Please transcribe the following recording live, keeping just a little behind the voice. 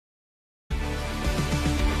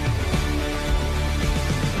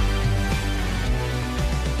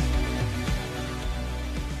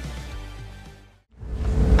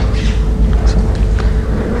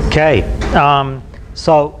Okay,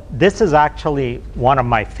 so this is actually one of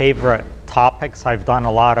my favorite topics. I've done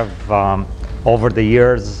a lot of, over the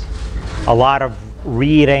years, a lot of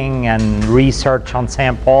reading and research on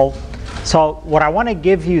St. Paul. So what I want to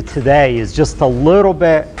give you today is just a little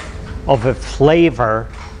bit of a flavor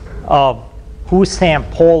of who St.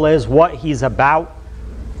 Paul is, what he's about,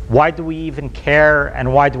 why do we even care,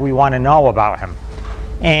 and why do we want to know about him.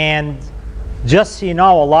 And just so you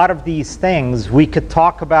know, a lot of these things we could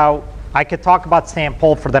talk about. I could talk about St.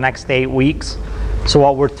 Paul for the next 8 weeks. So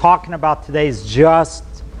what we're talking about today is just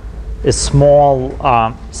a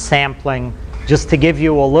small sampling, just to give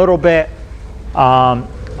you a little bit of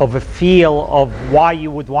a feel of why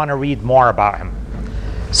you would want to read more about him.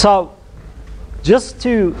 So just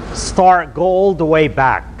to start, go all the way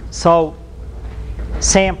back. So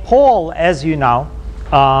St. Paul, as you know,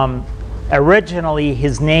 originally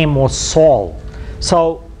his name was Saul.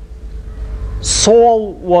 So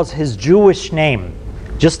Saul was his Jewish name.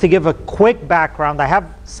 Just to give a quick background, I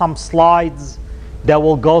have some slides that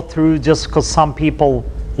we'll go through just because some people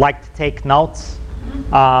like to take notes,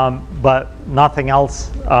 but nothing else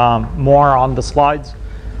more on the slides.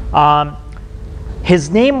 His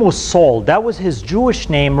name was Saul. That was his Jewish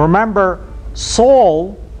name. Remember,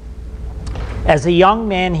 Saul, as a young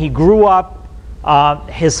man, he grew up.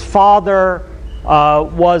 His father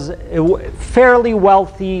was a fairly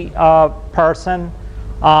wealthy person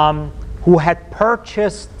who had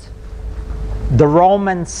purchased the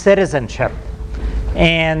Roman citizenship.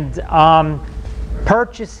 And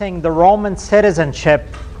purchasing the Roman citizenship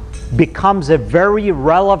becomes a very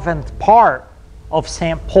relevant part of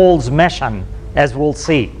St. Paul's mission, as we'll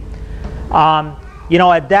see. You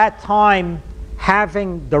know, at that time,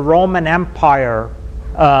 having the Roman Empire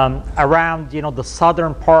around, you know, the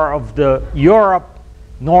southern part of the Europe,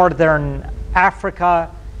 northern Africa,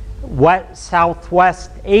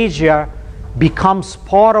 southwest Asia, becomes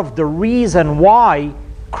part of the reason why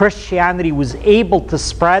Christianity was able to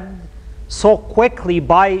spread so quickly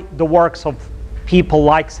by the works of people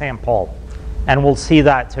like St. Paul. And we'll see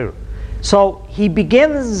that too. So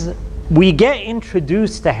we get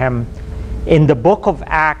introduced to him in the book of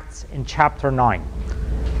Acts in chapter 9.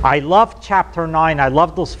 I love chapter 9. I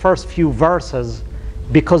love those first few verses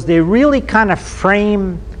because they really kind of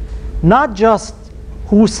frame not just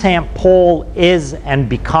who St. Paul is and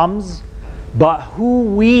becomes, but who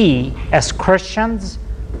we as Christians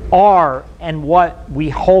are and what we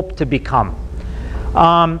hope to become.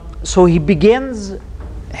 So he begins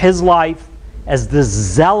his life as this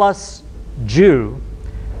zealous Jew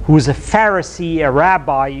who is a Pharisee, a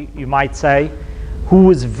rabbi, you might say, who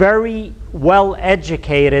was very well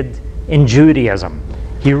educated in Judaism.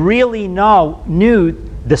 He really knew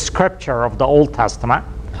the scripture of the Old Testament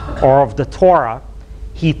or of the Torah.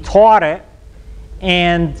 He taught it,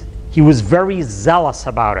 and he was very zealous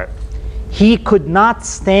about it. He could not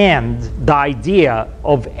stand the idea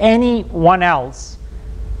of anyone else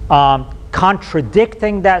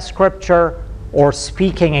contradicting that scripture or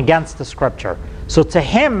speaking against the scripture. So to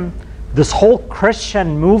him, this whole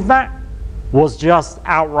Christian movement was just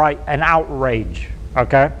outright an outrage,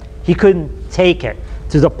 okay? He couldn't take it,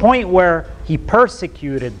 to the point where he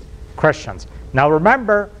persecuted Christians. Now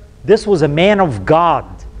remember, this was a man of God.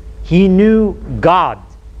 He knew God.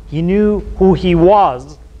 He knew who he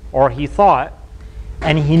was, or he thought,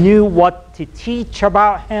 and he knew what to teach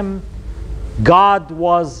about him. God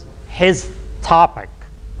was his topic,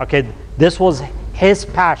 okay? This was his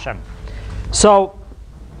passion. So,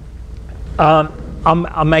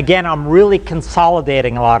 I'm really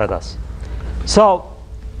consolidating a lot of this. So,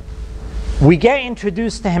 we get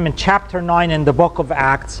introduced to him in chapter 9 in the book of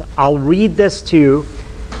Acts. I'll read this to you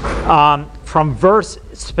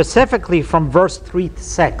specifically from verse 3 to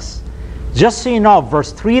 6. Just so you know,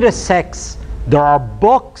 verse 3 to 6, there are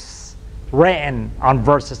books written on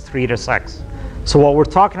verses 3 to 6. So what we're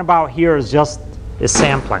talking about here is just a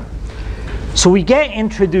sampling. So we get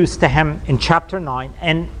introduced to him in chapter 9,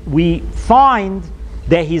 and we find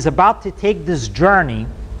that he's about to take this journey,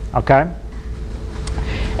 okay?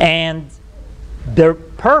 And the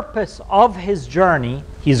purpose of his journey,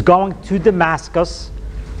 he's going to Damascus,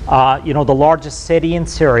 you know, the largest city in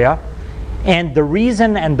Syria. And the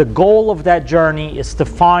reason and the goal of that journey is to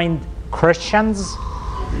find Christians,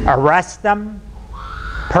 arrest them,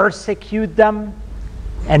 persecute them,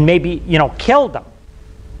 and maybe, you know, kill them,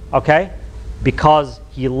 okay? Because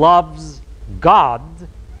he loves God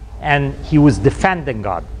and he was defending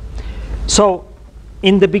God. So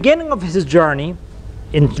in the beginning of his journey,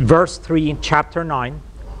 in verse 3 in chapter 9,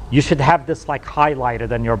 you should have this like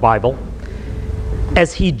highlighted in your Bible.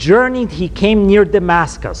 As he journeyed, he came near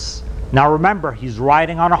Damascus. Now remember, he's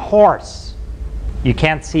riding on a horse. You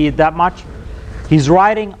can't see it that much. He's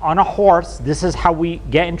riding on a horse. This is how we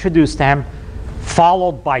get introduced to him,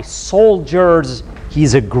 followed by soldiers.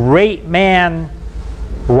 He's a great man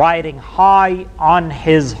riding high on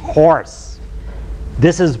his horse.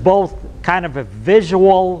 This is both kind of a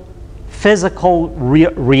visual, physical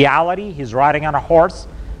reality. He's riding on a horse,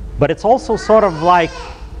 but it's also sort of like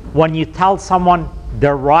when you tell someone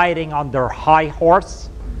they're riding on their high horse.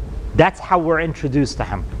 That's how we're introduced to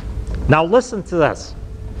him. Now listen to this.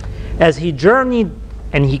 As he journeyed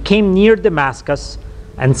and he came near Damascus,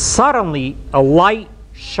 and suddenly a light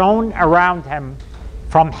shone around him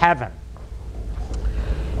from heaven.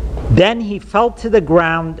 Then he fell to the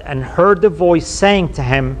ground and heard the voice saying to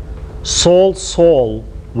him, Saul, Saul,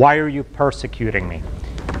 why are you persecuting me?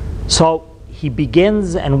 So he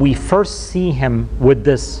begins, and we first see him with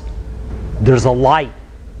this, there's a light.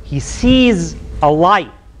 He sees a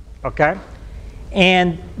light, okay?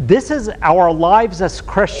 And this is our lives as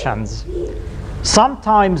Christians.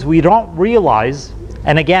 Sometimes we don't realize,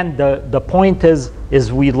 and again, the point is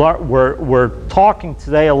we're talking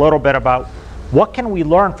today a little bit about what can we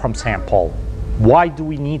learn from St. Paul? Why do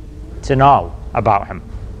we need to know about him?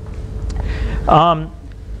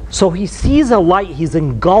 So he sees a light, he's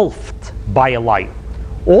engulfed by a light.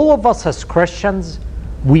 All of us as Christians,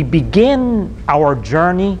 we begin our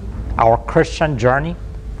journey, our Christian journey,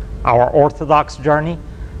 our Orthodox journey,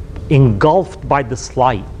 engulfed by this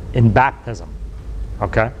light in baptism,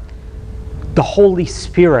 okay? The Holy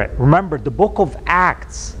Spirit. Remember, the book of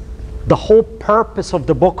Acts, the whole purpose of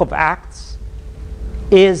the book of Acts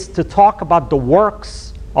is to talk about the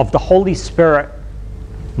works of the Holy Spirit,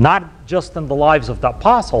 not just in the lives of the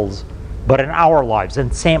apostles, but in our lives.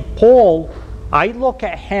 And St. Paul, I look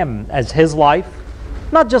at him as his life,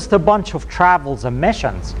 not just a bunch of travels and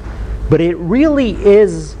missions, but it really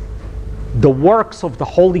is the works of the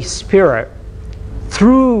Holy Spirit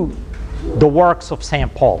through the works of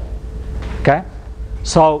St. Paul. Okay?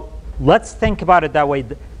 So let's think about it that way.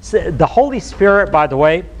 The Holy Spirit, by the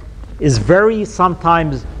way, is very,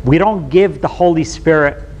 sometimes we don't give the Holy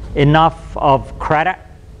Spirit enough of credit.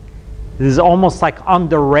 It is almost like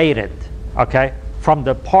underrated, okay? From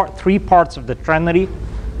the three parts of the Trinity,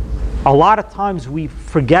 a lot of times we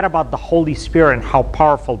forget about the Holy Spirit and how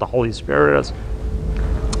powerful the Holy Spirit is.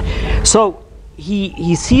 So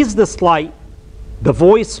he sees this light, the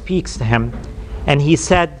voice speaks to him, and he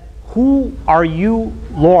said, Who are you,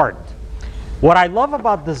 Lord? What I love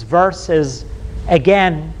about this verse is,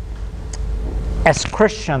 again, as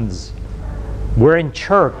Christians, we're in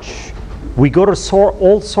church, we go to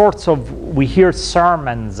all sorts of, we hear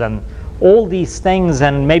sermons and all these things,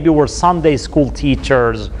 and maybe we're Sunday school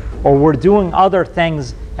teachers, or we're doing other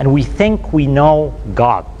things, and we think we know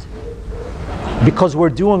God because we're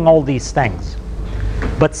doing all these things.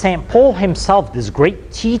 But St. Paul himself, this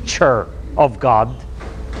great teacher of God,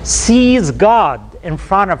 sees God in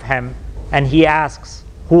front of him, and he asks,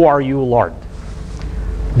 Who are you, Lord?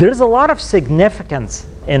 There's a lot of significance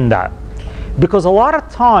in that, because a lot of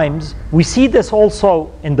times, we see this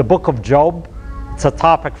also in the book of Job, it's a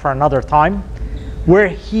topic for another time, where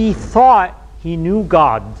he thought he knew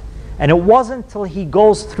God, and it wasn't until he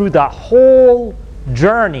goes through that whole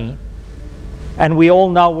journey, and we all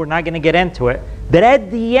know we're not going to get into it, that at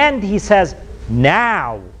the end he says,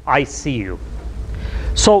 Now I see you.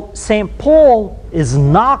 So St. Paul is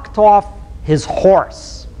knocked off his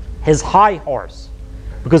horse, his high horse,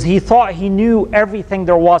 because he thought he knew everything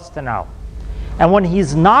there was to know. And when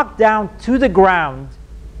he's knocked down to the ground,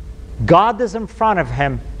 God is in front of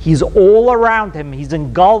him, he's all around him, he's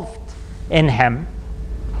engulfed in him,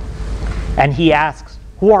 and he asks,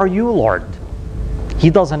 Who are you, Lord? He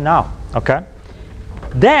doesn't know, okay?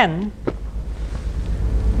 Then,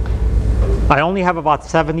 I only have about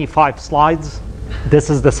 75 slides. This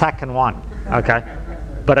is the second one, okay?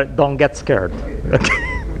 But don't get scared.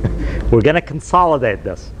 Okay? We're going to consolidate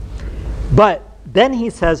this. But then he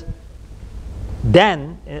says,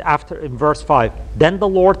 then, after in verse 5, then the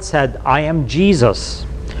Lord said, I am Jesus,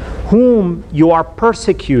 whom you are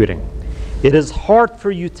persecuting. It is hard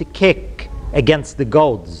for you to kick against the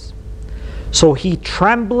goads. So he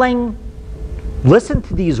trembling, listen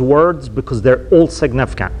to these words because they're all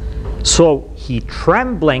significant. So he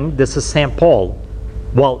trembling, this is St. Paul.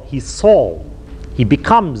 Well, he's Saul. He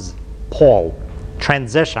becomes Paul.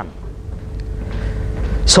 Transition.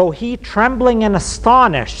 So he trembling and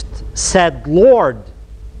astonished said, Lord,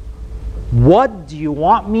 what do you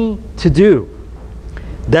want me to do?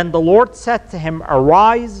 Then the Lord said to him,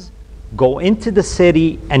 Arise, go into the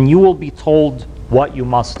city, and you will be told what you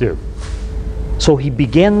must do. So he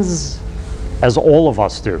begins as all of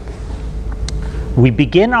us do. We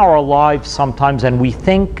begin our lives sometimes and we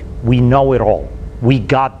think we know it all. We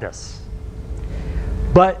got this.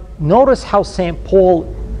 But notice how St. Paul,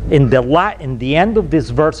 in the end of this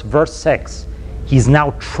verse, verse 6, he's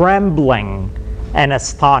now trembling and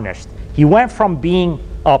astonished. He went from being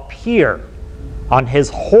up here on his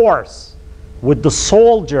horse with the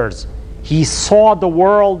soldiers. He saw the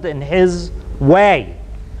world in his way,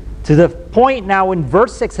 to the point now in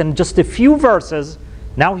verse 6, in just a few verses,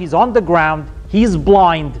 now he's on the ground, he's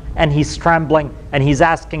blind, and he's trembling, and he's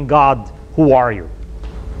asking God, who are you?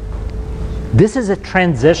 This is a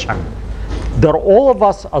transition that all of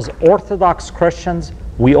us as Orthodox Christians,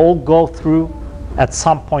 we all go through at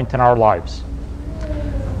some point in our lives.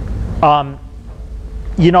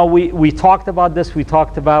 You know, we talked about this, we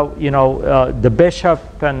talked about, you know, the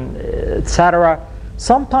bishop and etc.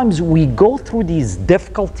 Sometimes we go through these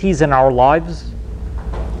difficulties in our lives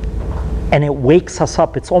and it wakes us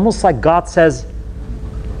up. It's almost like God says,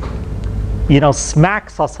 you know,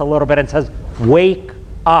 smacks us a little bit and says, wake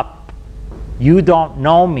up. You don't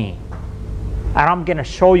know me. And I'm going to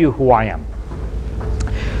show you who I am.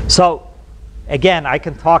 So, again, I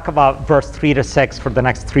can talk about verse 3 to 6 for the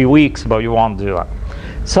next 3 weeks, but you won't do that.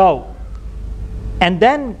 So, and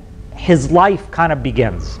then his life kind of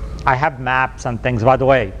begins. I have maps and things. By the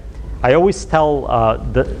way, I always tell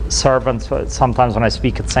the servants, sometimes when I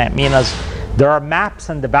speak at St. Mina's, there are maps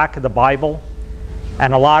in the back of the Bible,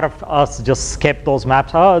 and a lot of us just skip those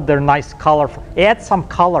maps. Oh, they're nice, colorful. Add some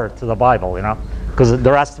color to the Bible, you know, because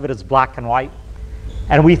the rest of it is black and white.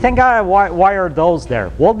 And we think, why are those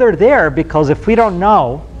there? Well, they're there because if we don't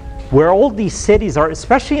know where all these cities are,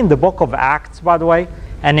 especially in the book of Acts, by the way,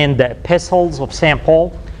 and in the epistles of St.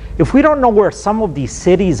 Paul, if we don't know where some of these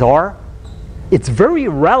cities are, it's very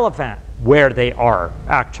relevant where they are,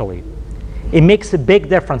 actually. It makes a big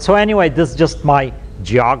difference. So anyway, this is just my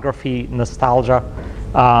geography nostalgia.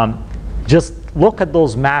 Just look at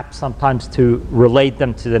those maps sometimes to relate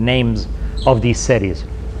them to the names of these cities.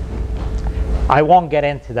 I won't get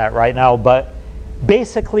into that right now, but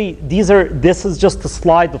basically this is just a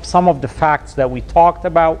slide of some of the facts that we talked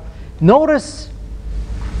about. Notice,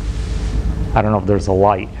 I don't know if there's a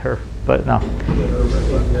light here, but no.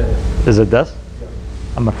 Is it this?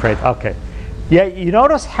 I'm afraid. Okay. Yeah, you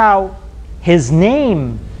notice how his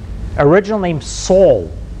name, original name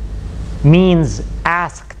Saul, means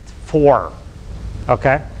asked for.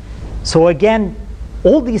 Okay? So again,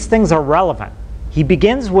 all these things are relevant. He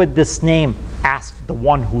begins with this name, ask, the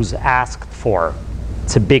one who's asked for.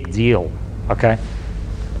 It's a big deal. Okay?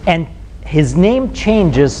 And his name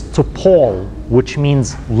changes to Paul, which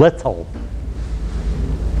means little.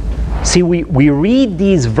 See, we read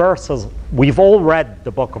these verses, we've all read the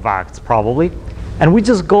book of Acts probably, and we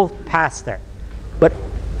just go past it. But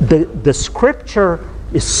the scripture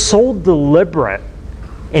is so deliberate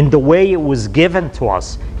in the way it was given to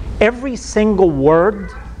us. Every single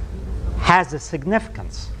word has a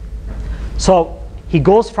significance. So he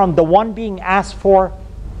goes from the one being asked for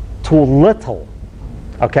to little.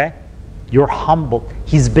 Okay? You're humbled.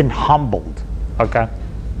 He's been humbled. Okay?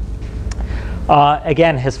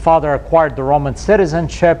 Again, his father acquired the Roman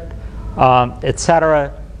citizenship,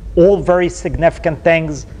 etc. All very significant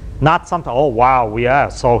things. Not something, oh wow, yeah,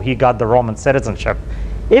 so he got the Roman citizenship.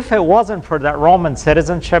 If it wasn't for that Roman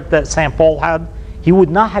citizenship that St. Paul had, he would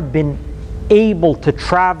not have been able to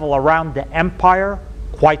travel around the empire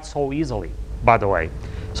quite so easily, by the way.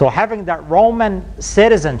 So having that Roman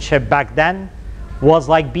citizenship back then was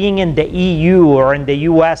like being in the EU or in the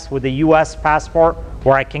US with a US passport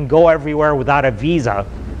where I can go everywhere without a visa.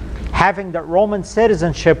 Having that Roman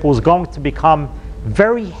citizenship was going to become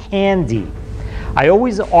very handy. I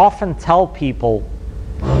always often tell people,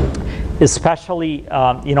 especially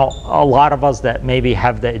you know, a lot of us that maybe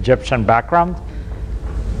have the Egyptian background,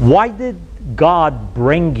 why did God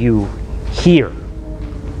bring you here?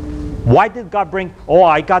 Why did God bring, oh,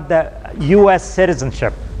 I got the US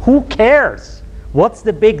citizenship. Who cares? What's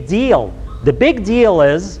the big deal? The big deal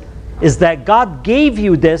is that God gave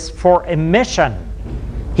you this for a mission.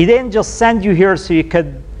 He didn't just send you here so you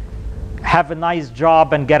could have a nice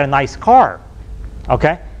job and get a nice car.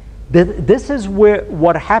 Okay? This is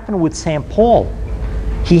what happened with St. Paul.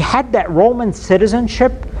 He had that Roman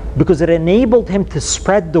citizenship because it enabled him to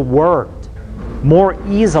spread the word more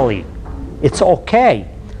easily. It's okay.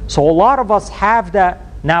 So a lot of us have that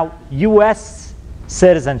now US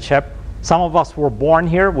citizenship. Some of us were born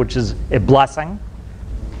here, which is a blessing.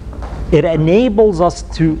 It enables us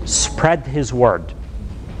to spread his word.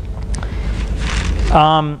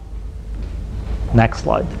 Next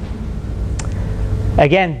slide.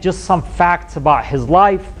 Again, just some facts about his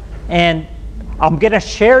life. And I'm going to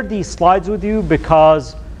share these slides with you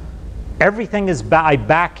because everything is, I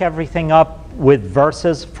back everything up with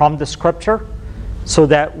verses from the scripture so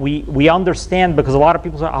that we understand, because a lot of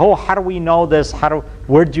people say, oh, how do we know this?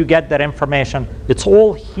 Where did you get that information? It's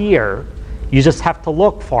all here. You just have to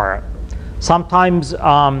look for it. Sometimes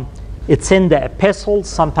it's in the epistles,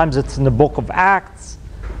 sometimes it's in the book of Acts,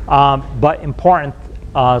 but important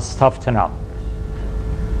stuff to know.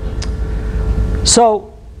 So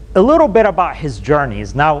a little bit about his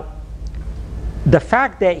journeys. Now, the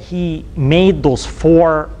fact that he made those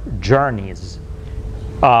 4 journeys,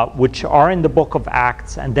 which are in the book of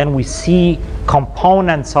Acts, and then we see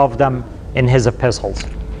components of them in his epistles.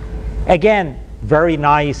 Again, very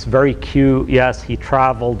nice, very cute. Yes, he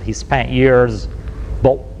traveled, he spent years,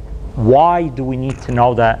 but why do we need to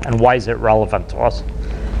know that, and why is it relevant to us?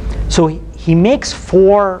 So he makes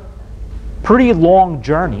 4 pretty long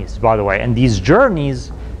journeys, by the way, and these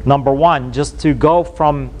journeys, number one, just to go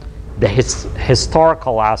from the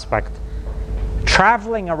historical aspect,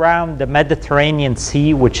 traveling around the Mediterranean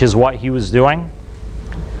Sea, which is what he was doing,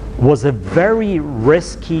 was a very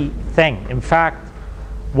risky thing. In fact,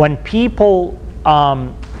 when people,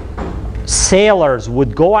 sailors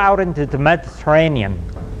would go out into the Mediterranean,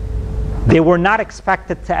 they were not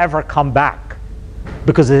expected to ever come back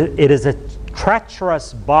because it is a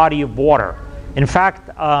treacherous body of water. In fact,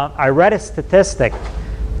 I read a statistic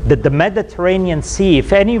that the Mediterranean Sea,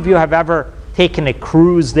 if any of you have ever taken a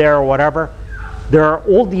cruise there or whatever, there are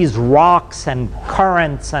all these rocks and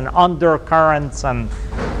currents and undercurrents and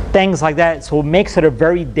things like that. So it makes it a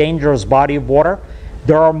very dangerous body of water.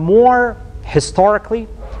 There are historically,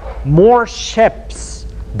 more ships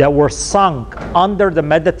that were sunk under the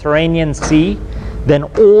Mediterranean Sea than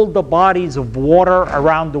all the bodies of water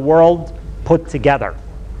around the world put together.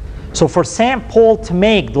 So for St. Paul to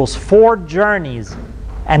make those 4 journeys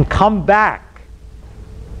and come back,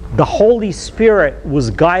 the Holy Spirit was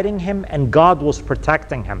guiding him and God was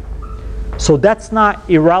protecting him. So that's not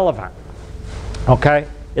irrelevant, okay?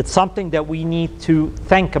 It's something that we need to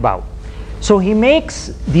think about. So he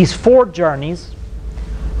makes these 4 journeys.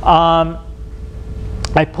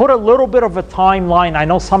 I put a little bit of a timeline. I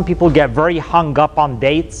know some people get very hung up on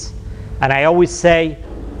dates, and I always say,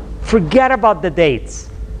 forget about the dates.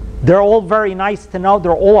 They're all very nice to know.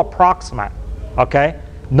 They're all approximate, okay?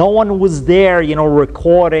 No one was there,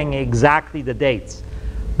 recording exactly the dates.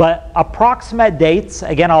 But approximate dates,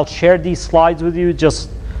 again, I'll share these slides with you just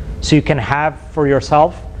so you can have for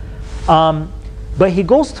yourself. But he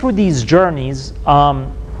goes through these journeys,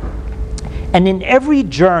 and in every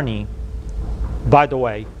journey, by the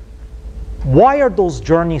way, why are those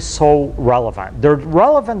journeys so relevant? They're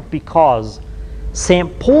relevant because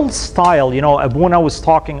St. Paul's style, when I was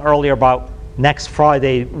talking earlier about next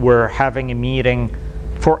Friday, we're having a meeting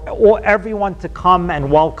for everyone to come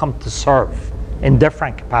and welcome to serve in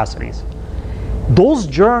different capacities. Those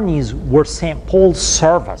journeys were St. Paul's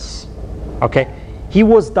service, okay? He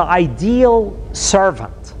was the ideal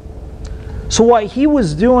servant. So what he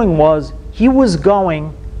was doing was, he was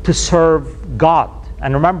going to serve God.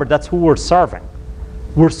 And remember, that's who we're serving.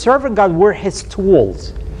 We're serving God, we're his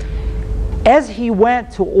tools. As he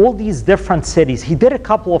went to all these different cities, he did a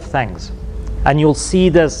couple of things. And you'll see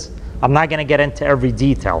this, I'm not going to get into every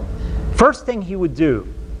detail. First thing he would do,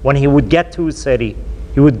 when he would get to a city,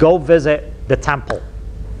 he would go visit the temple.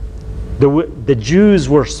 The Jews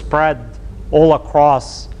were spread all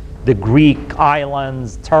across the Greek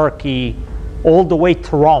islands, Turkey, all the way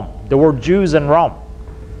to Rome. There were Jews in Rome.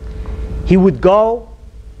 He would go,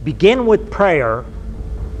 begin with prayer,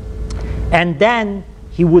 and then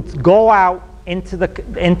he would go out into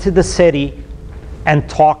the city and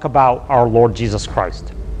talk about our Lord Jesus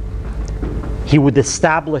Christ. He would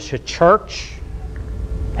establish a church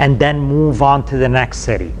and then move on to the next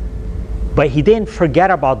city. But he didn't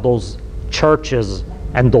forget about those churches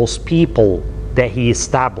and those people that he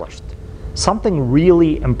established. Something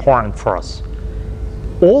really important for us.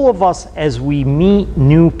 All of us, as we meet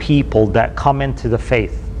new people that come into the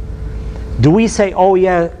faith, do we say, oh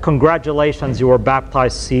yeah, congratulations, you were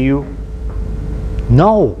baptized, see you?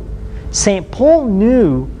 No. St. Paul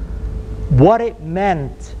knew what it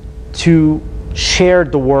meant to share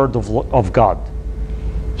the word of God.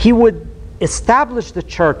 He would establish the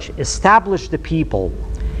church, establish the people,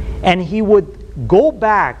 and he would go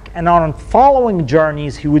back, and on following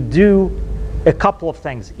journeys, he would do a couple of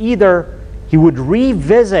things. Either he would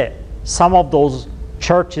revisit some of those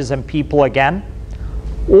churches and people again,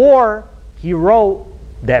 or he wrote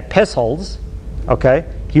the epistles, okay?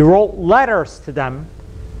 He wrote letters to them,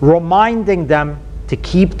 reminding them to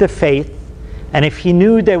keep the faith, and if he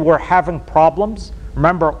knew they were having problems,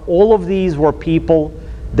 Remember, all of these were people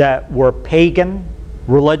that were pagan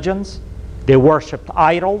religions. They worshipped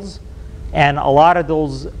idols. And a lot of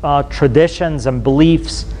those traditions and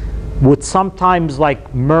beliefs would sometimes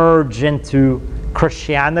like merge into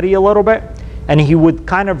Christianity a little bit. And he would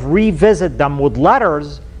kind of revisit them with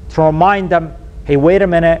letters to remind them, hey, wait a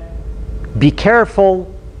minute, be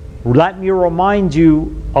careful. Let me remind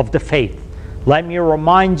you of the faith. Let me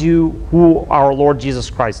remind you who our Lord Jesus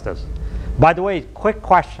Christ is. By the way, quick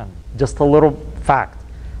question, just a little fact.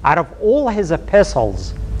 Out of all his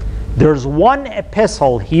epistles, there's one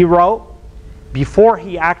epistle he wrote before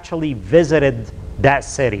he actually visited that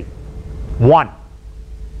city. One.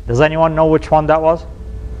 Does anyone know which one that was?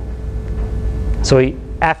 So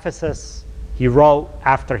Ephesus, he wrote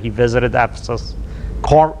after he visited Ephesus.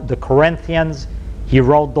 The Corinthians, he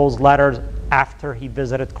wrote those letters after he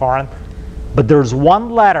visited Corinth. But there's one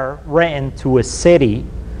letter written to a city,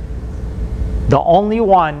 the only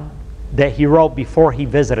one that he wrote before he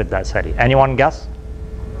visited that city. Anyone guess?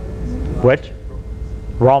 Which?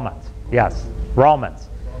 Romans. Yes, Romans.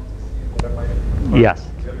 Yes.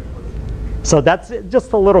 So that's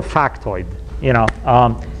just a little factoid, you know.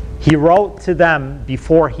 He wrote to them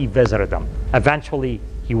before he visited them. Eventually,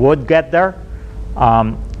 he would get there.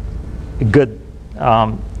 Good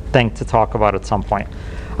thing to talk about at some point.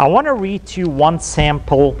 I want to read to you one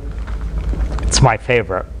sample. It's my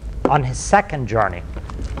favorite. On his second journey.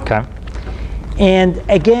 Okay. And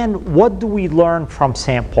again, what do we learn from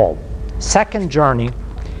St. Paul? Second journey,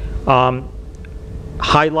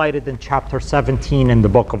 highlighted in chapter 17 in the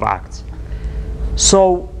book of Acts.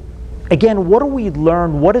 So, again, what do we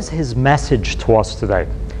learn? What is his message to us today?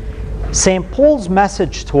 St. Paul's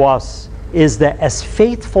message to us is that as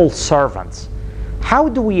faithful servants, how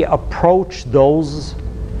do we approach those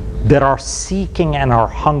that are seeking and are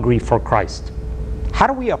hungry for Christ? How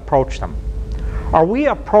do we approach them? Are we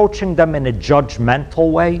approaching them in a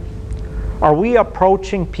judgmental way? Are we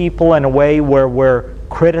approaching people in a way where we're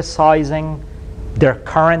criticizing their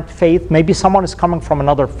current faith? Maybe someone is coming from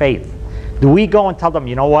another faith. Do we go and tell them,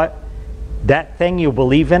 you know what? That thing you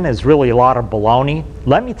believe in is really a lot of baloney.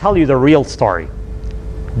 Let me tell you the real story.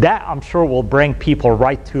 That, I'm sure, will bring people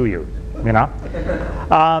right to you, you know?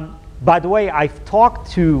 By the way, I've talked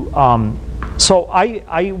to, so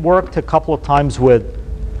I worked a couple of times with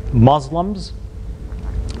Muslims,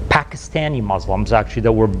 Pakistani Muslims actually,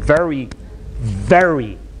 that were very,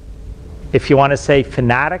 very, if you want to say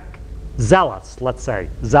fanatic, zealous, let's say,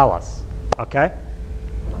 zealous, okay?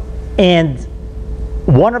 And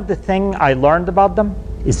one of the things I learned about them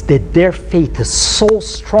is that their faith is so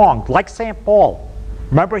strong, like St. Paul.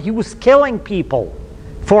 Remember, he was killing people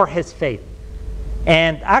for his faith.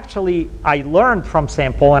 And actually, I learned from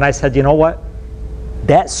St. Paul, and I said, you know what?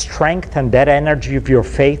 That strength and that energy of your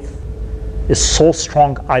faith is so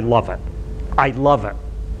strong, I love it. I love it.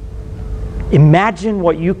 Imagine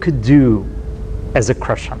what you could do as a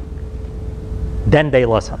Christian. Then they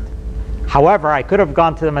listened. However, I could have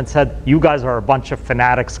gone to them and said, you guys are a bunch of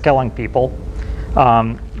fanatics killing people.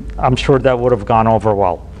 I'm sure that would have gone over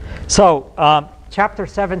well. So, chapter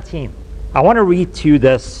 17. I want to read to you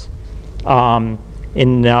this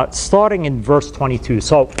starting in verse 22.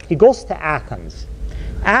 So, he goes to Athens.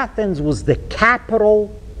 Athens was the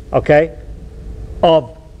capital, okay,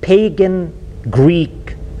 of pagan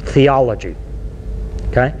Greek theology.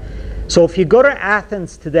 Okay? So if you go to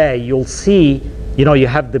Athens today, you'll see, you know, you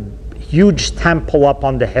have the huge temple up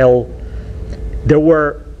on the hill. There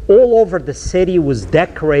were, all over the city was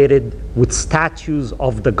decorated with statues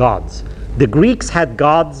of the gods. The Greeks had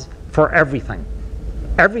gods for everything.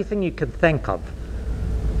 Everything you could think of.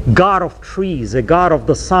 God of trees, a god of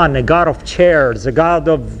the sun, a god of chairs, a god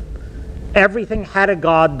of everything had a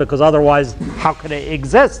god, because otherwise how could it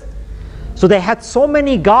exist? So they had so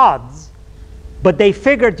many gods, but they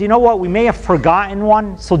figured, you know what, we may have forgotten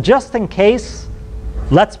one, so just in case,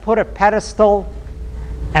 let's put a pedestal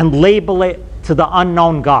and label it to the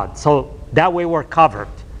unknown god. So that way we're covered.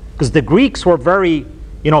 Because the Greeks were very,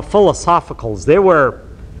 you know, philosophicals.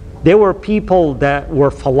 They were people that were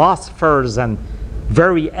philosophers and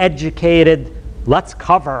very educated. Let's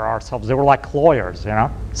cover ourselves. They were like lawyers, you know.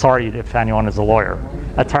 Sorry if anyone is a lawyer,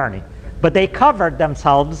 attorney. But they covered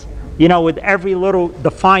themselves, you know, with every little,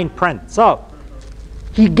 the fine print. So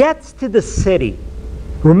he gets to the city.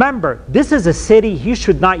 Remember, this is a city he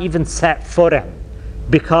should not even set foot in,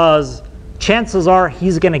 because chances are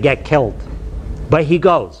he's going to get killed. But he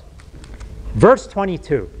goes. Verse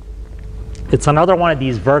 22. It's another one of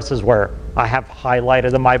these verses where I have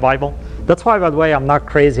highlighted in my Bible. That's why, by the way, I'm not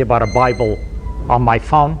crazy about a Bible on my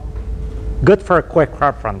phone. Good for a quick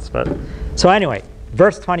reference. But so anyway,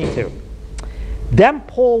 verse 22. Then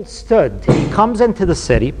Paul stood, he comes into the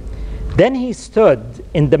city, then he stood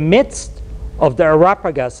in the midst of the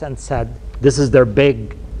Areopagus and said, this is their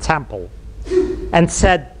big temple, and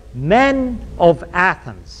said, men of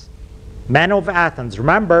Athens,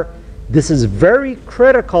 remember, this is very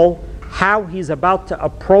critical how he's about to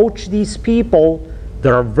approach these people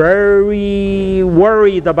that are very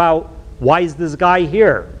worried about why is this guy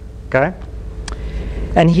here, okay?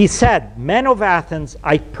 And he said, men of Athens,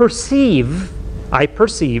 I perceive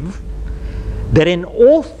that in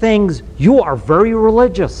all things you are very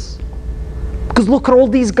religious. Because look at all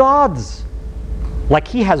these gods. Like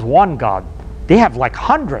he has one god. They have like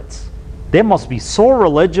hundreds. They must be so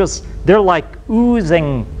religious. They're like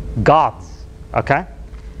oozing gods. Okay?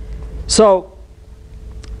 So,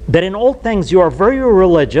 that in all things you are very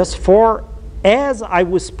religious, for as I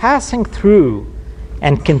was passing through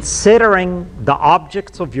and considering the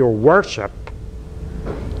objects of your worship,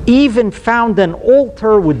 even found an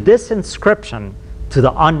altar with this inscription, to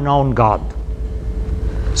the unknown God.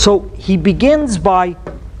 So he begins by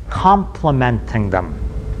complimenting them.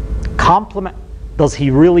 Does he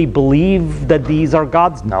really believe that these are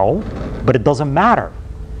gods? No, but it doesn't matter.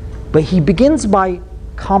 But he begins by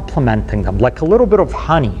complimenting them, like a little bit of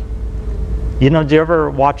honey. You know, do you ever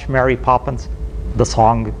watch Mary Poppins? The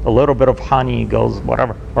song, a little bit of honey goes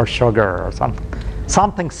whatever, or sugar or something.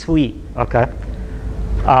 Something sweet, okay?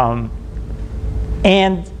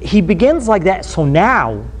 And he begins like that. So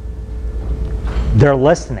now they're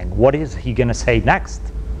listening. What is he going to say next?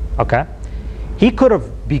 Okay? He could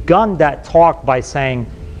have begun that talk by saying,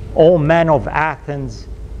 "O men of Athens,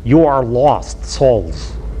 you are lost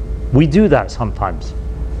souls." We do that sometimes.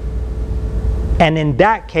 And in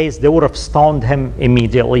that case, they would have stoned him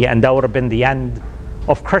immediately, and that would have been the end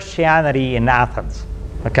of Christianity in Athens.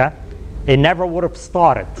 Okay? It never would have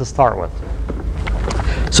started to start with.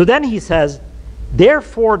 So then he says,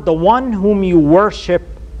 therefore the one whom you worship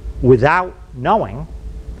without knowing,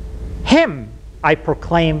 him I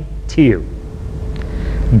proclaim to you.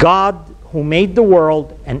 God who made the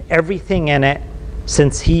world and everything in it,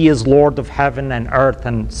 since he is Lord of heaven and earth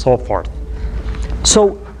and so forth.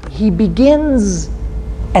 So he begins,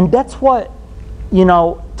 and that's what, you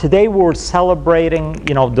know, today we're celebrating,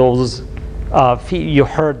 you know, those, you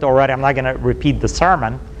heard already, I'm not going to repeat the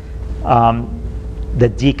sermon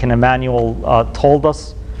that Deacon Emmanuel told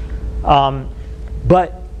us.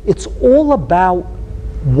 But it's all about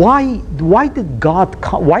why did God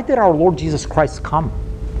come? Why did our Lord Jesus Christ come?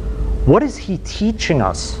 What is he teaching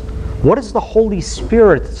us? What is the Holy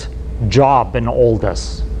Spirit's job in all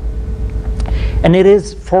this? And it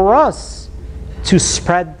is for us to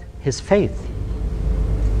spread his faith.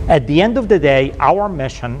 At the end of the day, our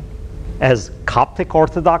mission as Coptic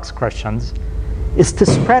Orthodox Christians is to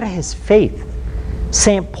spread his faith.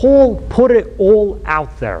 St. Paul put it all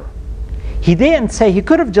out there. He didn't say, he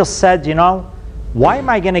could have just said, you know, why am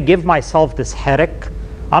I going to give myself this headache?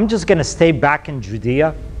 I'm just going to stay back in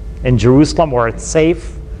Judea, in Jerusalem, where it's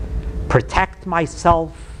safe, protect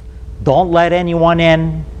myself, don't let anyone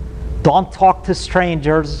in, don't talk to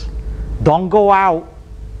strangers, don't go out,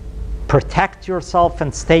 protect yourself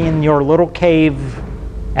and stay in your little cave,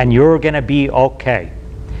 and you're going to be okay.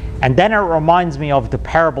 And then it reminds me of the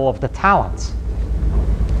parable of the talents.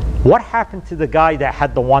 What happened to the guy that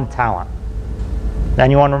had the one talent?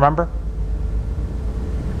 Anyone remember?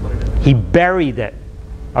 He buried it.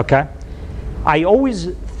 Okay? I always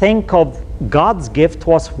think of God's gift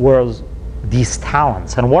to us was these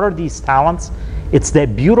talents. And what are these talents? It's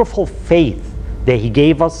that beautiful faith that he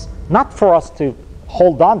gave us, not for us to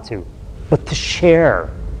hold on to, but to share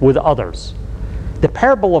with others. The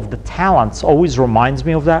parable of the talents always reminds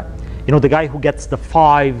me of that. You know, the guy who gets the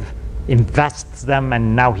 5 invests them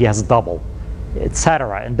and now he has double,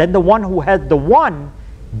 etc. And then the one who had the 1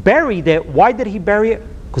 buried it. Why did he bury it?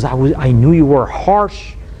 Because I knew you were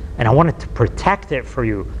harsh and I wanted to protect it for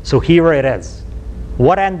you. So here it is.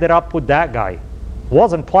 What ended up with that guy? It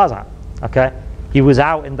wasn't pleasant. Okay? He was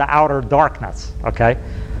out in the outer darkness. Okay?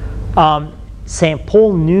 St.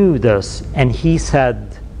 Paul knew this, and he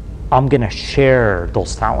said, I'm going to share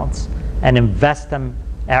those talents and invest them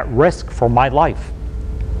at risk for my life.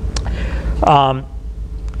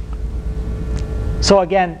 So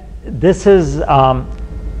again, this is,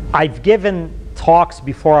 I've given talks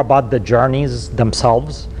before about the journeys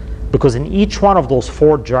themselves, because in each one of those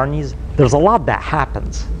 4 journeys, there's a lot that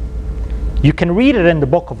happens. You can read it in the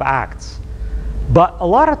book of Acts. But a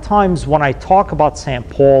lot of times when I talk about St.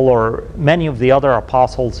 Paul or many of the other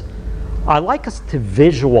apostles, I like us to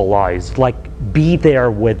visualize, like be there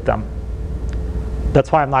with them.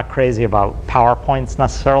 That's why I'm not crazy about PowerPoints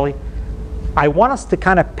necessarily. I want us to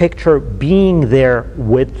kind of picture being there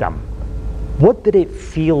with them. What did it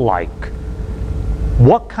feel like?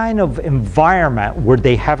 What kind of environment were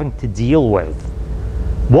they having to deal with?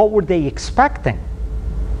 What were they expecting?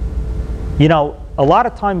 You know, a lot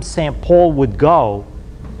of times St. Paul would go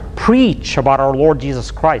preach about our Lord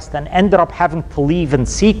Jesus Christ and ended up having to leave in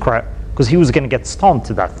secret because he was going to get stoned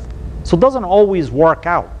to death. So it doesn't always work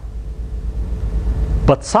out.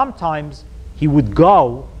 But sometimes he would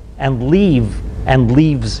go and leave and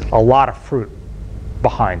leaves a lot of fruit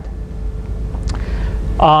behind.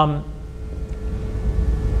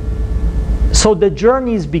 So the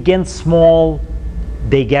journeys begin small,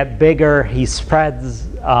 they get bigger, he spreads.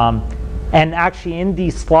 And actually in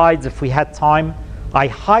these slides, if we had time, I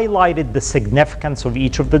highlighted the significance of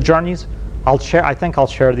each of the journeys. I think I'll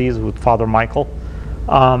share these with Father Michael,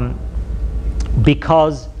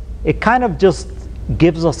 because it kind of just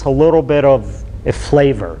gives us a little bit of a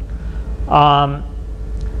flavor.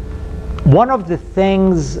 One of the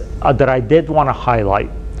things that I did want to highlight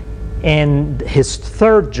in his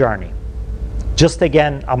third journey, just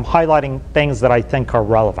again, I'm highlighting things that I think are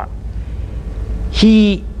relevant.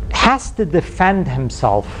 He has to defend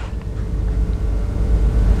himself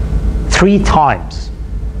 3 times,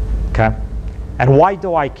 okay? And why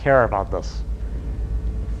do I care about this?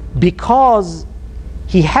 Because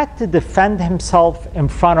he had to defend himself in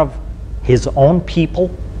front of his own people,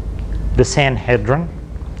 the Sanhedrin.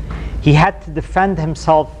 He had to defend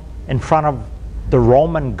himself in front of the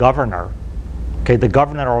Roman governor, okay, the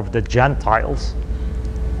governor of the Gentiles.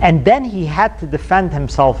 And then he had to defend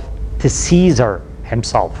himself to Caesar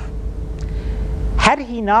himself. Had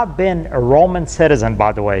he not been a Roman citizen,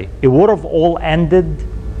 by the way, it would have all ended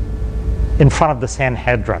in front of the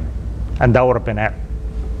Sanhedrin, and that would have been it.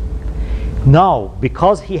 No,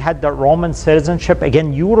 because he had that Roman citizenship,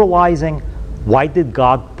 again, utilizing why did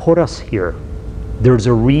God put us here? There's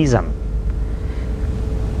a reason.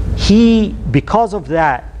 Because of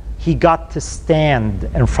that, he got to stand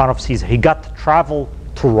in front of Caesar. He got to travel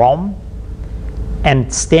to Rome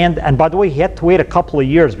and stand. And by the way, he had to wait a couple of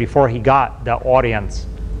years before he got the audience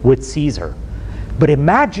with Caesar. But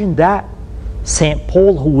imagine that St.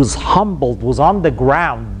 Paul, who was humbled, was on the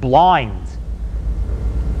ground, blind,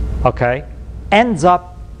 okay, ends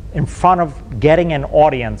up in front of getting an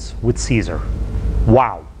audience with Caesar.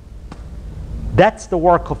 Wow. That's the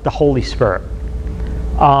work of the Holy Spirit.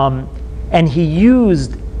 And he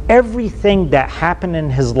used everything that happened in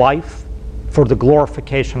his life for the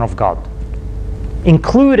glorification of God,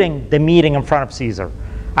 including the meeting in front of Caesar.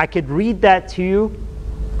 I could read that to you,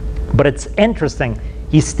 but it's interesting.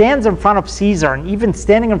 He stands in front of Caesar, and even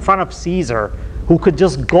standing in front of Caesar, who could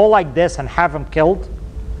just go like this and have him killed,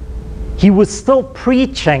 he was still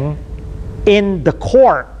preaching in the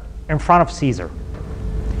court in front of Caesar.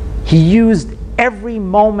 He used every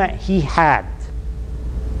moment he had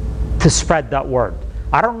to spread that word.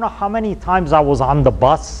 I don't know how many times I was on the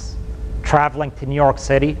bus traveling to New York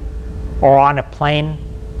City or on a plane.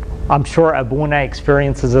 I'm sure Abuna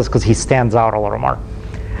experiences this because he stands out a little more.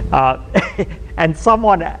 And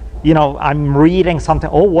someone, you know, I'm reading something.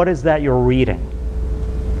 Oh, what is that you're reading?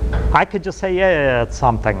 I could just say, yeah, it's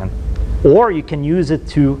something. Or you can use it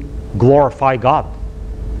to glorify God.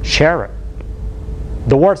 Share it.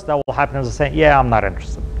 The worst that will happen is to say, yeah, I'm not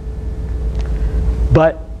interested.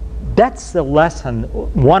 But that's the lesson,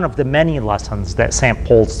 one of the many lessons that St.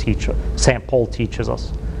 Paul teaches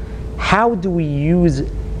us. How do we use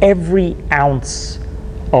every ounce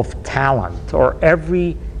of talent or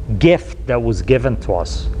every gift that was given to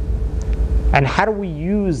us? And how do we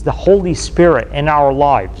use the Holy Spirit in our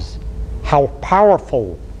lives? How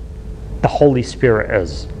powerful the Holy Spirit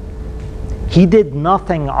is. He did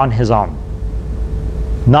nothing on his own.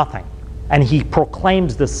 Nothing. And he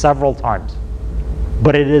proclaims this several times.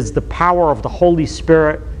 But it is the power of the Holy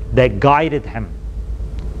Spirit that guided him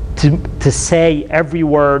to say every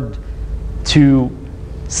word, to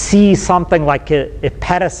see something like a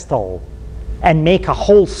pedestal and make a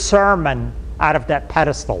whole sermon out of that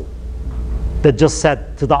pedestal that just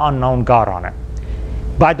said to the unknown God on it.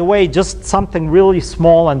 By the way, just something really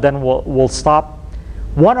small and then we'll stop.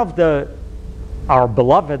 One of our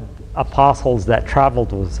beloved apostles that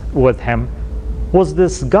traveled with him was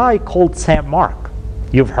this guy called St. Mark.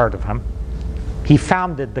 You've heard of him. He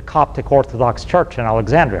founded the Coptic Orthodox Church in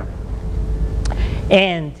Alexandria.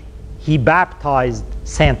 And he baptized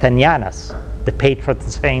Saint Anianus, the patron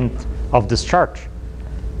saint of this church.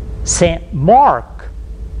 Saint Mark,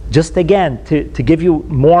 just again, to give you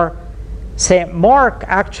more, Saint Mark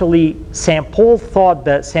actually, Saint Paul thought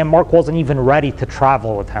that Saint Mark wasn't even ready to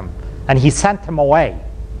travel with him. And he sent him away,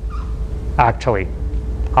 actually.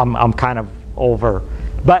 I'm kind of over.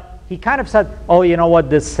 But he kind of said, oh, you know what,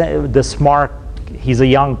 this Mark, he's a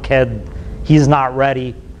young kid, he's not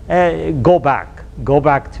ready. Go back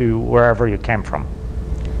to wherever you came from.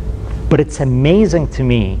 But it's amazing to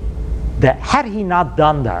me that had he not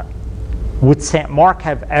done that, would St. Mark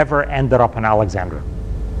have ever ended up in Alexandria?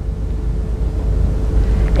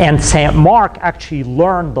 And St. Mark actually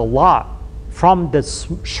learned a lot from this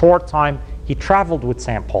short time he traveled with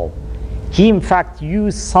St. Paul. He, in fact,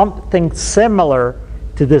 used something similar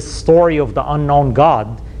to this story of the unknown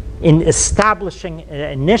God in establishing,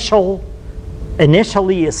 initially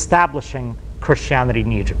establishing Christianity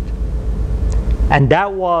in Egypt. And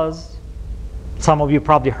that was, some of you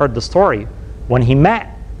probably heard the story, when he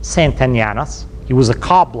met Saint Anianus. He was a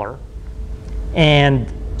cobbler,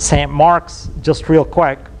 and St. Mark's, just real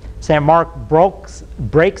quick, St. Mark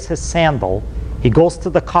breaks his sandal. He goes to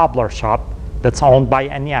the cobbler shop that's owned by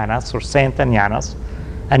Anianus, or Saint Anianus,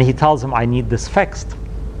 and he tells him, I need this fixed.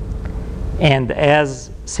 And as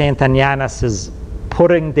Saint Anianus is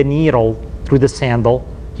putting the needle through the sandal,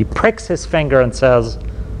 he pricks his finger and says,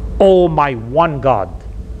 oh, my one God.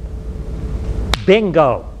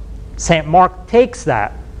 Bingo. St. Mark takes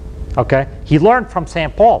that. Okay? He learned from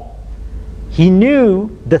St. Paul. He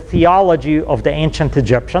knew the theology of the ancient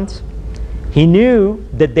Egyptians. He knew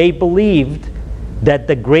that they believed that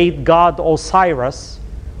the great god Osiris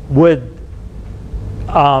would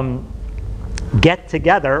get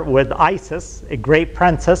together with Isis, a great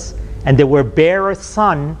princess, and they would bear a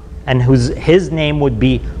son, and his name would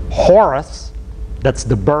be Horus. That's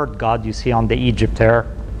the bird god you see on the Egyptair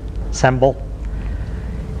symbol.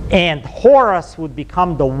 And Horus would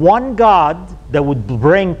become the one god that would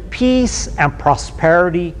bring peace and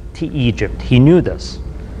prosperity to Egypt. He knew this.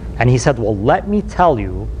 And he said, well, let me tell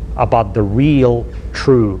you about the real,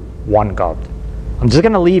 true one God. I'm just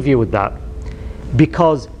going to leave you with that,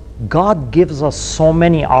 because God gives us so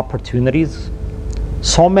many opportunities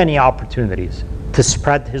to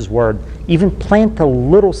spread his word, even plant a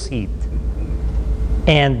little seed.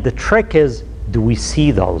 And the trick is, do we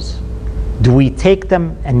see those? Do we take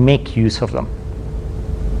them and make use of them?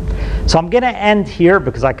 So I'm going to end here,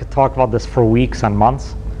 because I could talk about this for weeks and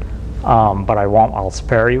months, but I won't. I'll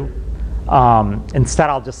spare you. Instead,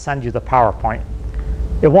 I'll just send you the PowerPoint.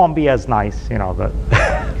 It won't be as nice, you know. But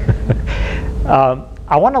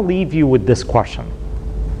I want to leave you with this question.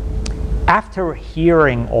 After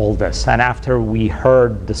hearing all this, and after we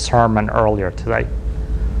heard the sermon earlier today,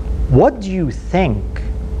 what do you think?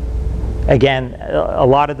 Again, a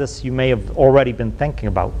lot of this you may have already been thinking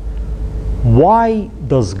about. Why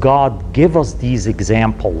does God give us these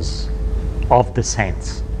examples of the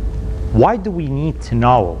saints? Why do we need to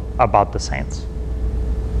know about the saints?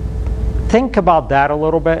 Think about that a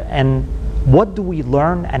little bit, and what do we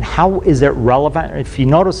learn, and how is it relevant? If you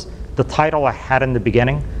notice the title I had in the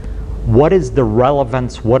beginning, what is the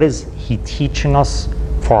relevance? What is he teaching us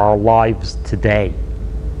for our lives today?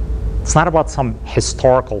 It's not about some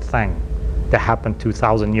historical thing that happened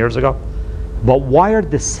 2,000 years ago, but why are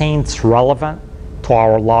the saints relevant to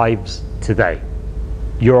our lives today?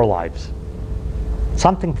 Your lives.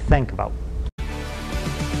 Something to think about.